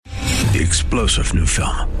the explosive new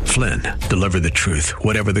film, Flynn, deliver the truth,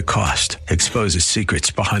 whatever the cost, exposes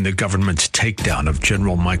secrets behind the government's takedown of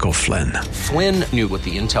General Michael Flynn. Flynn knew what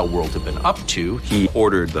the intel world had been up to. He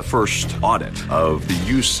ordered the first audit of the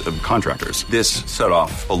use of contractors. This set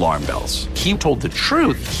off alarm bells. He told the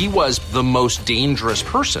truth. He was the most dangerous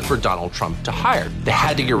person for Donald Trump to hire. They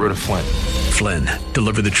had to get rid of Flynn. Flynn,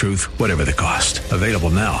 deliver the truth, whatever the cost. Available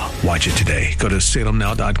now. Watch it today. Go to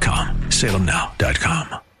salemnow.com.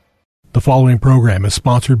 salemnow.com. The following program is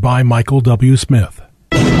sponsored by Michael W. Smith.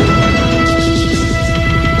 The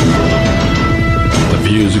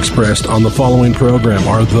views expressed on the following program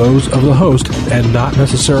are those of the host and not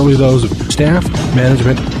necessarily those of staff,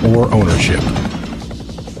 management, or ownership.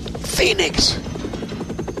 Phoenix,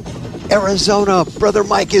 Arizona. Brother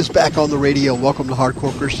Mike is back on the radio. Welcome to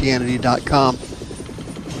HardcoreChristianity.com.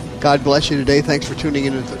 God bless you today. Thanks for tuning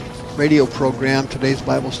into the radio program. Today's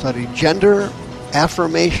Bible study, Gender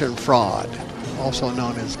Affirmation Fraud, also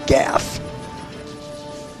known as GAF.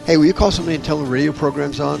 Hey, will you call somebody and tell the radio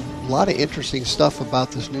program's on? A lot of interesting stuff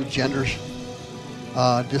about this new gender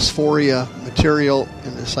dysphoria material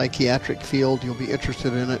in the psychiatric field. You'll be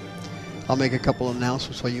interested in it. I'll make a couple of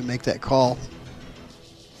announcements while you make that call.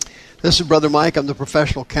 This is Brother Mike. I'm the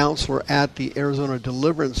professional counselor at the Arizona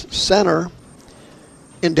Deliverance Center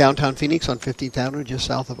in downtown Phoenix on 15th Avenue, just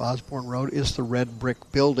south of Osborne Road. Is the red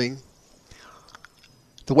brick building.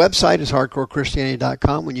 The website is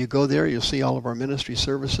hardcorechristianity.com. When you go there, you'll see all of our ministry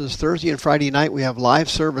services. Thursday and Friday night, we have live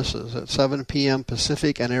services at 7 p.m.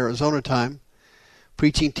 Pacific and Arizona time.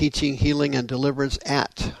 Preaching, teaching, healing, and deliverance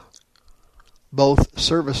at both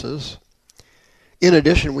services. In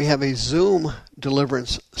addition, we have a Zoom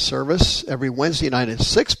deliverance service every Wednesday night at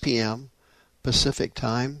 6 p.m. Pacific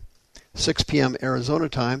time, 6 p.m. Arizona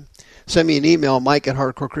time. Send me an email,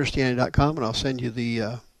 mike@hardcorechristianity.com, and I'll send you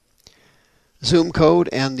the Zoom code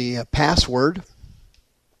and the password.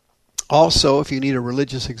 Also, if you need a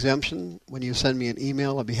religious exemption, when you send me an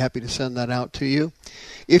email, I'll be happy to send that out to you.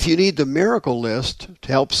 If you need the miracle list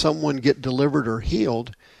to help someone get delivered or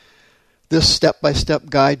healed, this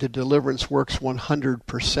step-by-step guide to deliverance works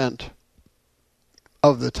 100%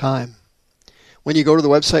 of the time. When you go to the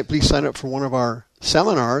website, please sign up for one of our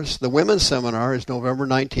seminars. The women's seminar is November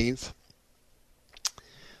 19th.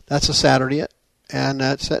 That's a Saturday, and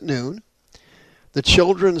that's at noon. The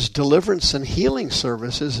Children's Deliverance and Healing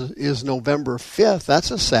Services is November 5th.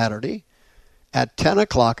 That's a Saturday at 10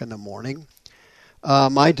 o'clock in the morning.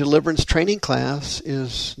 My deliverance training class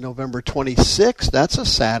is November 26th. That's a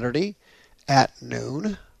Saturday at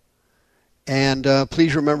noon. And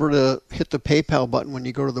please remember to hit the PayPal button when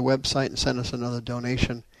you go to the website and send us another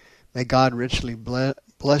donation. May God richly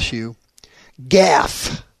bless you.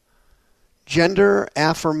 GAF, Gender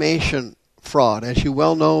Affirmation Fraud. As you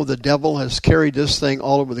well know, the devil has carried this thing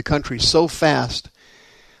all over the country so fast.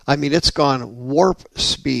 I mean, it's gone warp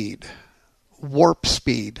speed. Warp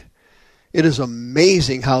speed. It is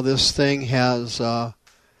amazing how this thing has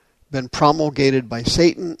been promulgated by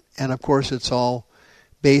Satan. And of course, it's all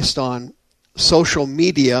based on social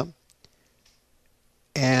media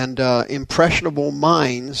and impressionable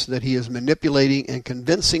minds that he is manipulating and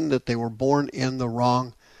convincing that they were born in the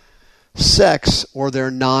wrong sex or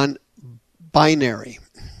they're non-binary.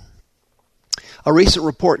 A recent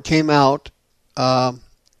report came out from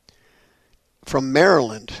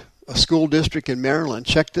Maryland, a school district in Maryland.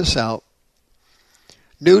 Check this out.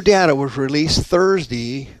 New data was released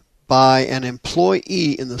Thursday by an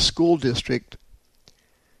employee in the school district,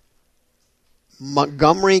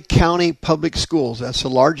 Montgomery County Public Schools. That's the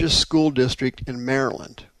largest school district in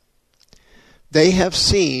Maryland. They have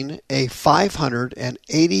seen a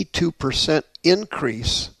 582%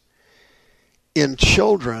 increase in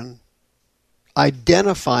children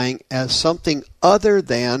identifying as something other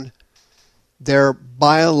than their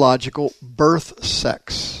biological birth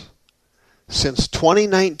sex. Since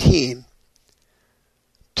 2019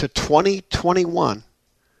 to 2021,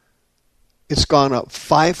 it's gone up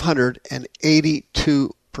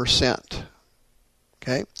 582%.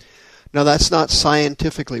 Okay? Now, that's not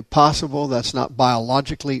scientifically possible. That's not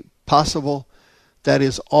biologically possible. That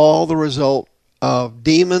is all the result of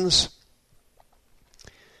demons,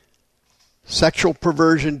 sexual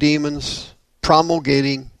perversion demons,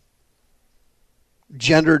 promulgating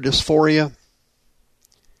gender dysphoria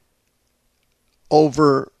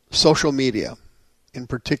over social media, in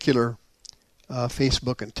particular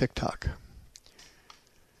Facebook and TikTok.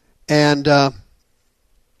 And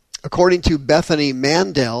according to Bethany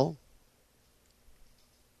Mandel,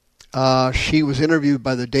 she was interviewed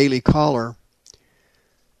by the Daily Caller.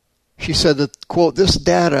 She said that, quote, this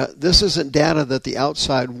isn't data that the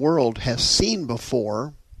outside world has seen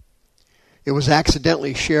before. It was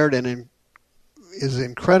accidentally shared and is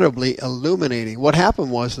incredibly illuminating. What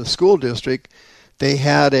happened was the school district, they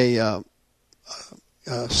had a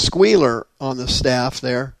squealer on the staff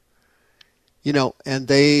there, and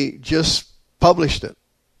they just published it.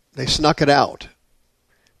 They snuck it out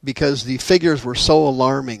because the figures were so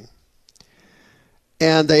alarming.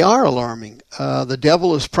 And they are alarming. The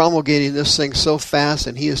devil is promulgating this thing so fast,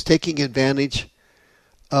 and he is taking advantage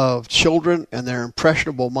of children and their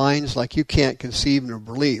impressionable minds like you can't conceive nor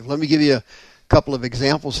believe. Let me give you a couple of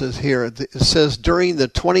examples here. It says during the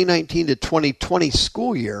 2019 to 2020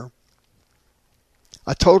 school year,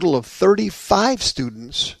 a total of 35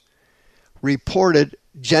 students reported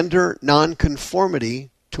gender nonconformity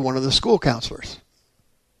to one of the school counselors.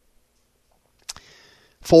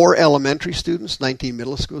 4 elementary students, 19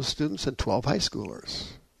 middle school students, and 12 high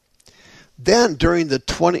schoolers. Then during the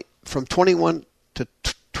 2021 to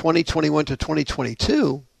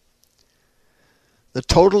 2022, the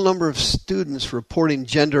total number of students reporting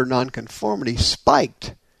gender nonconformity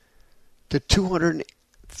spiked to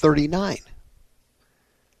 239.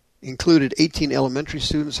 Included 18 elementary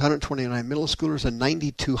students, 129 middle schoolers, and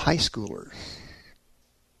 92 high schoolers.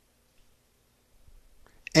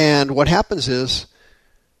 And what happens is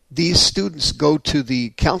these students go to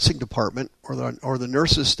the counseling department or the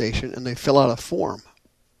nurse's station, and they fill out a form.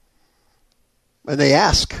 And they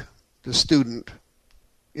ask the student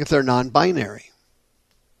if they're non-binary.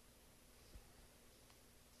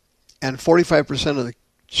 And 45% of the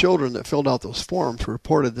children that filled out those forms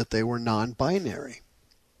reported that they were non-binary.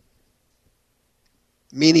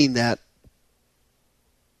 Meaning that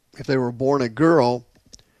if they were born a girl,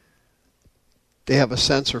 they have a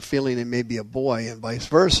sense or feeling they may be a boy, and vice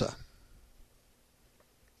versa.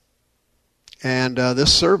 And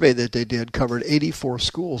this survey that they did covered 84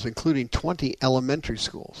 schools, including 20 elementary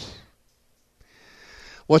schools.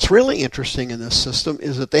 What's really interesting in this system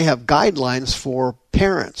is that they have guidelines for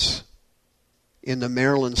parents in the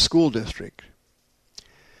Maryland school district.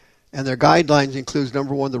 And their guidelines includes,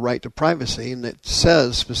 number one, the right to privacy, and it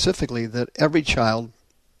says specifically that every child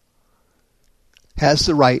has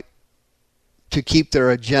the right to keep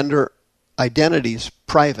their gender identities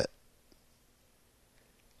private.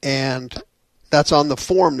 And that's on the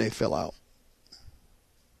form they fill out.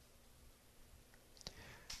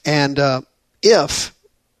 And if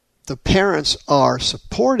the parents are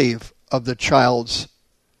supportive of the child's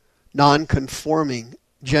non-conforming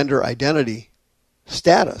gender identity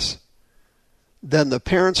status, then the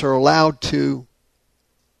parents are allowed to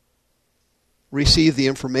receive the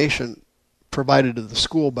information provided to the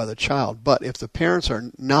school by the child. But if the parents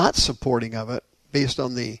are not supporting of it, based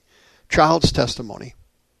on the child's testimony,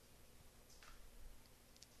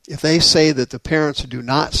 if they say that the parents do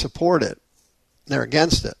not support it, they're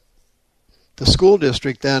against it, the school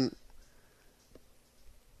district then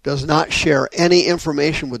does not share any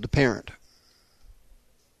information with the parent.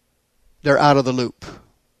 They're out of the loop.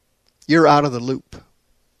 You're out of the loop.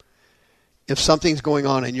 If something's going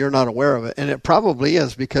on and you're not aware of it, and it probably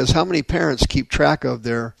is, because how many parents keep track of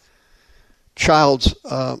their child's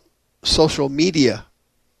social media?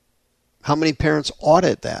 How many parents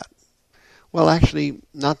audit that? Well, actually,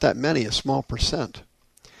 not that many, a small percent.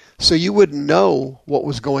 So you wouldn't know what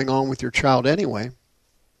was going on with your child anyway.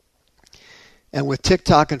 And with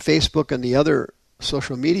TikTok and Facebook and the other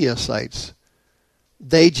social media sites,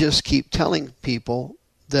 they just keep telling people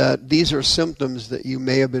that these are symptoms that you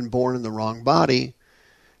may have been born in the wrong body,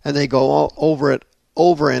 and they go over it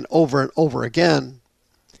over and over and over again,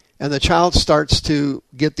 and the child starts to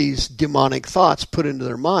get these demonic thoughts put into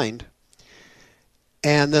their mind,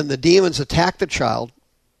 and then the demons attack the child,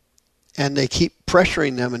 and they keep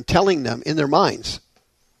pressuring them and telling them in their minds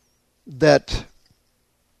that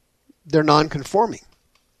they're non-conforming.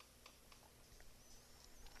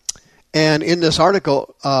 And in this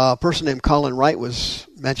article, a person named Colin Wright was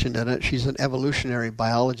mentioned in it. She's an evolutionary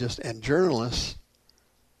biologist and journalist.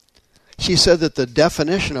 She said that the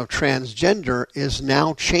definition of transgender is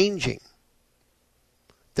now changing.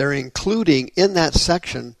 They're including in that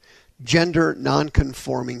section gender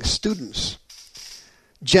nonconforming students.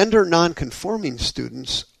 Gender nonconforming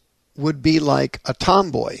students would be like a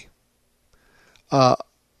tomboy, a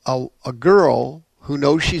girl who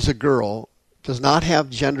knows she's a girl, does not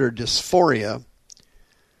have gender dysphoria,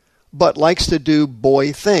 but likes to do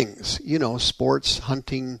boy things, sports,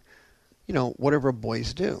 hunting, whatever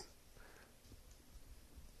boys do.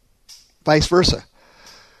 Vice versa.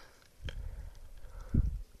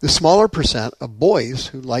 The smaller percent of boys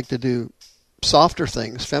who like to do softer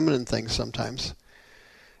things, feminine things sometimes,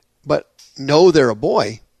 but know they're a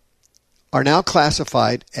boy, are now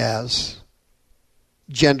classified as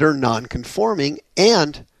gender nonconforming,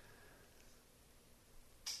 and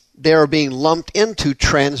they are being lumped into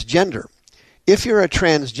transgender. If you're a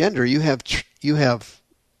transgender, you have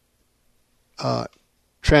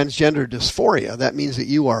transgender dysphoria. That means that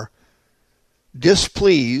you are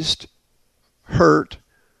displeased, hurt,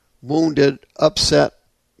 wounded, upset,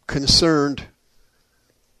 concerned,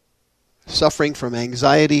 suffering from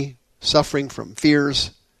anxiety, suffering from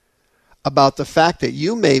fears about the fact that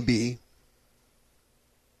you may be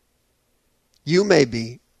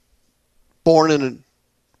born in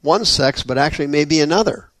one sex but actually may be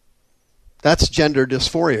another. That's gender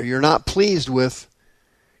dysphoria. You're not pleased with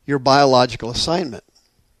your biological assignment.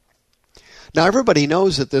 Now, everybody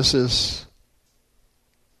knows that this is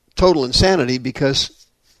total insanity because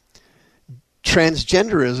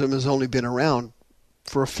transgenderism has only been around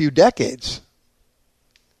for a few decades.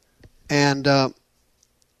 And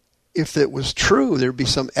if it was true, there'd be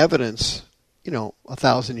some evidence,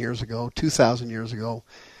 1,000 years ago, 2,000 years ago,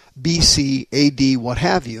 BC, AD, what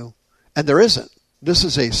have you, and there isn't. This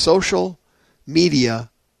is a social media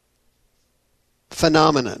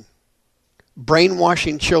phenomenon,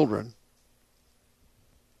 brainwashing children.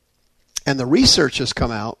 And the research has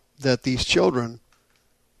come out that these children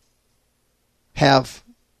have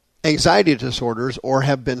anxiety disorders or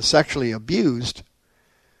have been sexually abused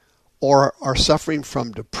or are suffering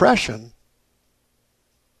from depression,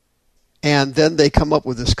 and then they come up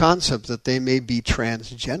with this concept that they may be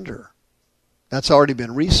transgender. That's already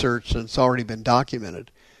been researched and it's already been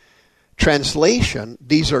documented. Translation,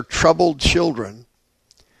 these are troubled children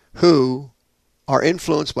who are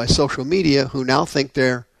influenced by social media, who now think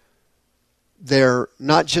they're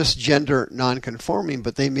not just gender nonconforming,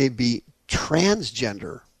 but they may be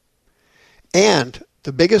transgender. And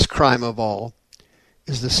the biggest crime of all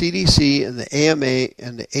is the CDC and the AMA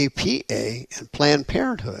and the APA and Planned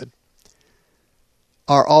Parenthood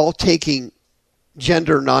are all taking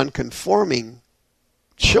gender nonconforming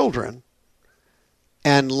children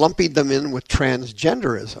and lumping them in with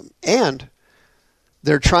transgenderism. And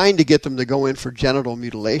they're trying to get them to go in for genital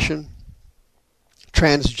mutilation,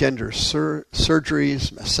 transgender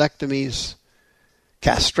surgeries, mastectomies,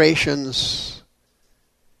 castrations,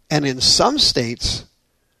 and in some states,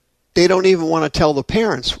 they don't even want to tell the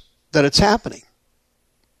parents that it's happening.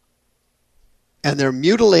 And they're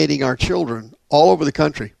mutilating our children all over the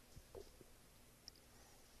country.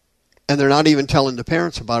 And they're not even telling the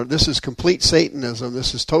parents about it. This is complete Satanism.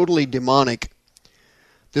 This is totally demonic.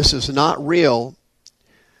 This is not real.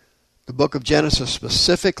 The book of Genesis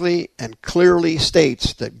specifically and clearly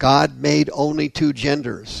states that God made only two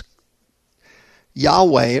genders.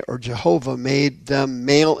 Yahweh or Jehovah made them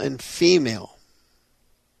male and female.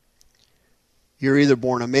 You're either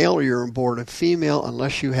born a male or you're born a female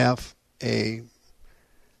unless you have a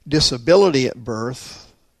disability at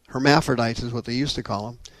birth. Hermaphrodites is what they used to call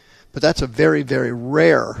them. But that's a very, very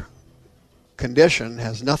rare condition. It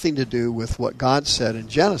has nothing to do with what God said in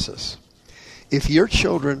Genesis. If your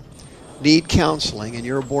children need counseling and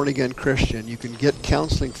you're a born-again Christian, you can get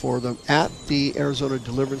counseling for them at the Arizona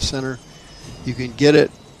Deliverance Center. You can get it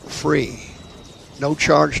free. No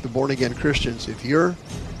charge to born-again Christians. If your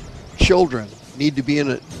children need to be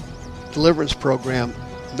in a deliverance program,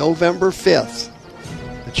 November 5th,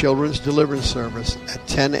 the Children's Deliverance Service at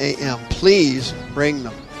 10 a.m. Please bring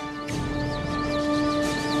them.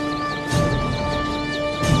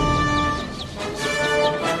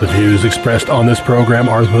 The views expressed on this program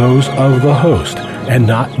are those of the host and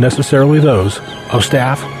not necessarily those of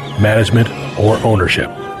staff, management, or ownership.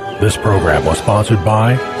 This program was sponsored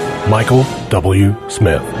by Michael W.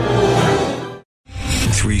 Smith.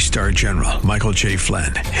 3-star General Michael J.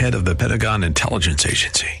 Flynn, head of the Pentagon Intelligence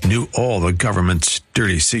Agency, knew all the government's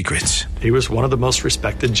dirty secrets. He was one of the most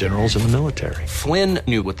respected generals in the military. Flynn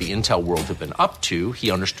knew what the intel world had been up to.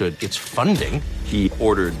 He understood its funding. He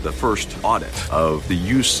ordered the first audit of the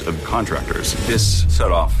use of contractors. This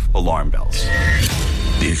set off alarm bells.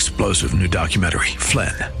 The explosive new documentary,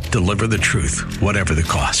 Flynn, Deliver the Truth, Whatever the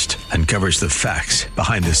Cost, uncovers the facts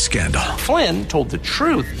behind this scandal. Flynn told the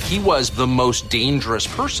truth. He was the most dangerous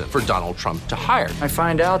person for Donald Trump to hire. I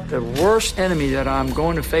find out the worst enemy that I'm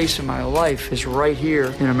going to face in my life is right here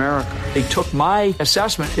in America. They took my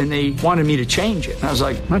assessment and they wanted me to change it. And I was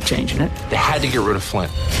like, I'm not changing it. They had to get rid of Flynn.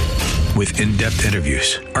 With in-depth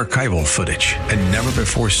interviews, archival footage, and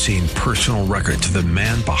never-before-seen personal records of the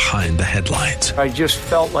man behind the headlines. I just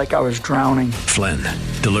felt like I was drowning. Flynn,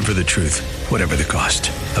 Deliver the Truth, Whatever the Cost.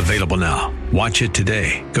 Available now. Watch it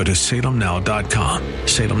today. Go to salemnow.com.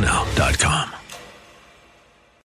 salemnow.com.